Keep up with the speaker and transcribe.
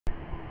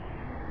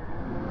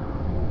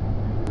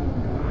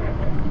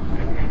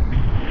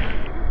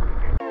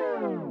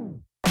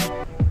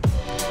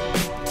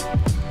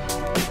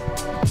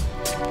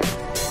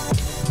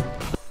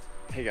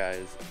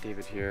guys,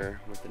 David here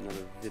with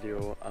another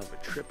video of a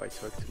trip I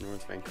took to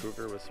North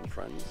Vancouver with some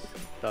friends.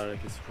 Thought I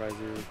could surprise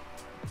you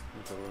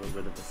with a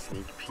little bit of a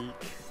sneak peek.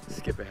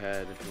 Skip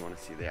ahead if you want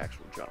to see the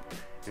actual jump.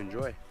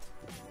 Enjoy!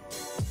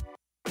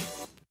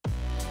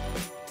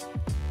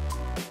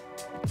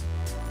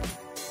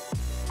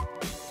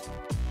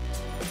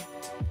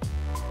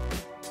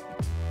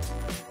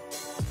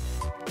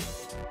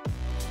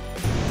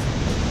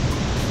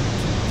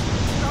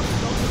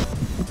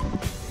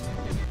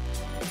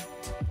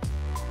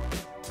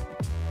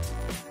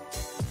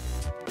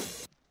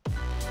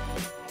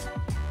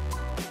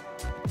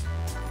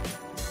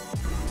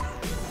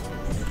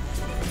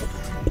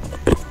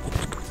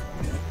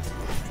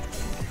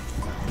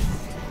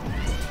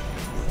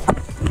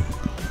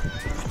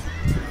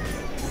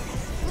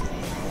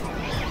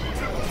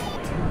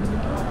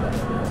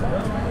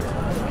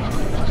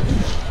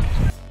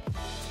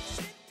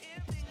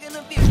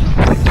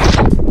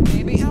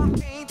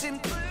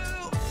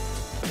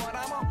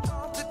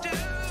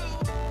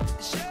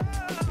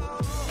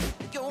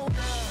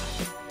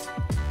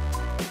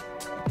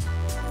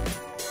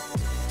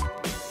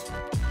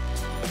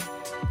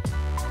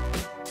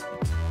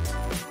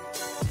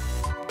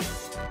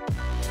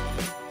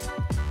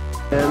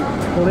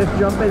 And cliff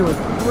jumping was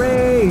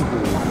crazy.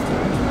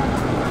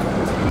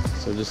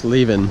 So just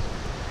leaving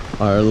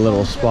our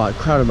little spot,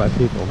 crowded by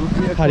people.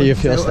 How do you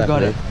feel,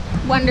 Stephanie?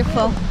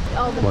 Wonderful.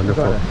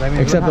 Wonderful.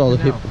 Except all the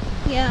people.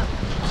 Yeah.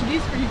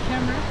 This for your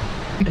camera.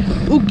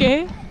 O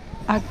que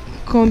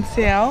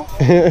aconteceu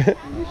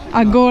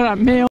agora,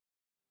 meu?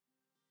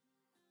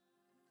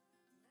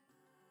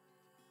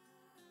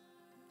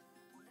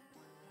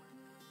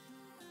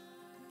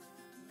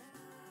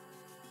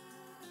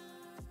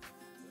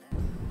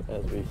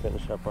 As we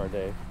finish up our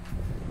day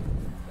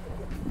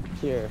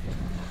here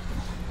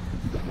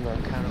in our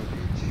kind of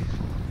beach.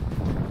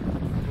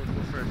 We'll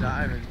go for a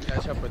dive and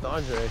catch up with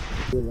Andre.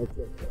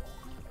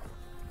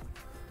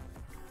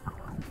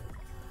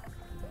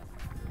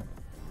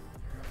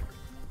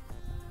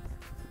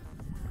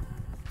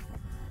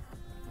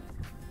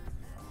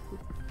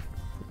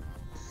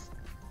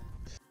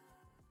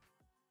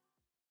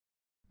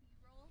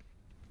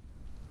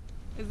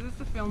 Is this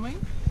the filming?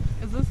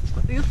 Is this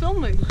you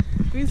filming?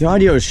 The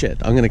audio is shit.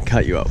 I'm gonna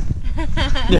cut you out.